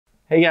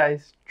Hey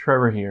guys,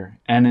 Trevor here,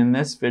 and in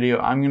this video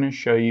I'm going to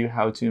show you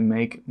how to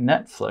make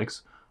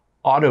Netflix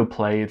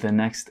autoplay the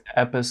next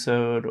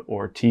episode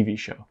or TV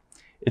show.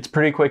 It's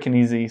pretty quick and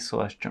easy, so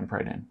let's jump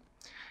right in.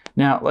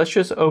 Now let's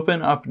just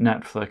open up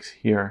Netflix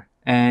here,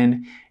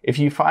 and if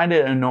you find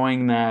it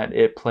annoying that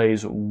it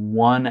plays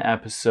one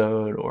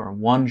episode or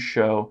one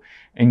show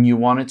and you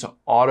want it to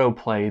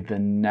autoplay the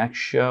next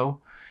show,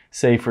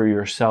 say for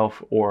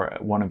yourself or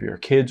one of your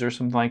kids or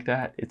something like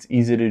that, it's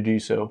easy to do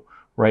so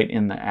right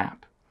in the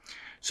app.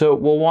 So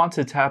we'll want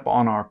to tap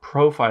on our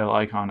profile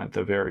icon at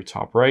the very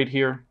top right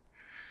here.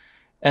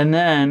 And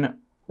then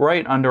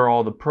right under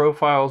all the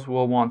profiles,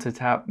 we'll want to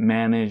tap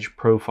Manage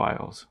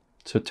Profiles.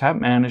 So tap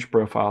Manage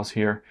Profiles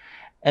here,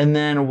 and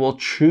then we'll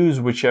choose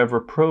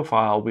whichever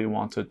profile we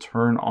want to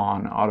turn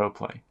on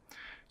autoplay.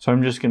 So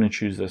I'm just going to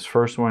choose this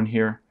first one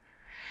here.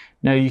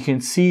 Now you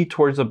can see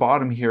towards the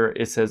bottom here,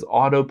 it says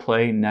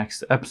autoplay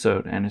next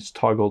episode, and it's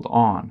toggled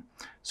on.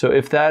 So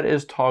if that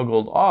is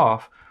toggled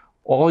off,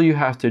 all you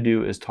have to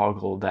do is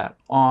toggle that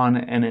on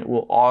and it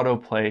will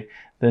autoplay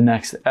the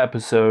next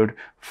episode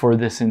for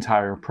this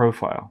entire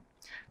profile.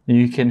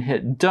 You can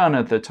hit done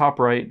at the top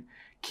right.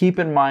 Keep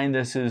in mind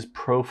this is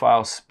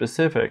profile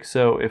specific,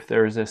 so if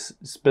there's a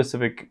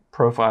specific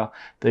profile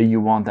that you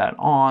want that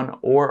on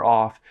or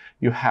off,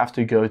 you have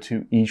to go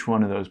to each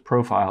one of those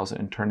profiles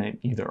and turn it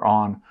either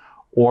on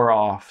or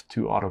off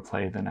to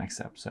autoplay the next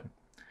episode.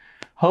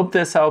 Hope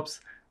this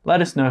helps.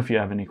 Let us know if you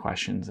have any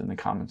questions in the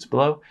comments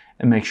below,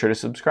 and make sure to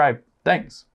subscribe. Thanks.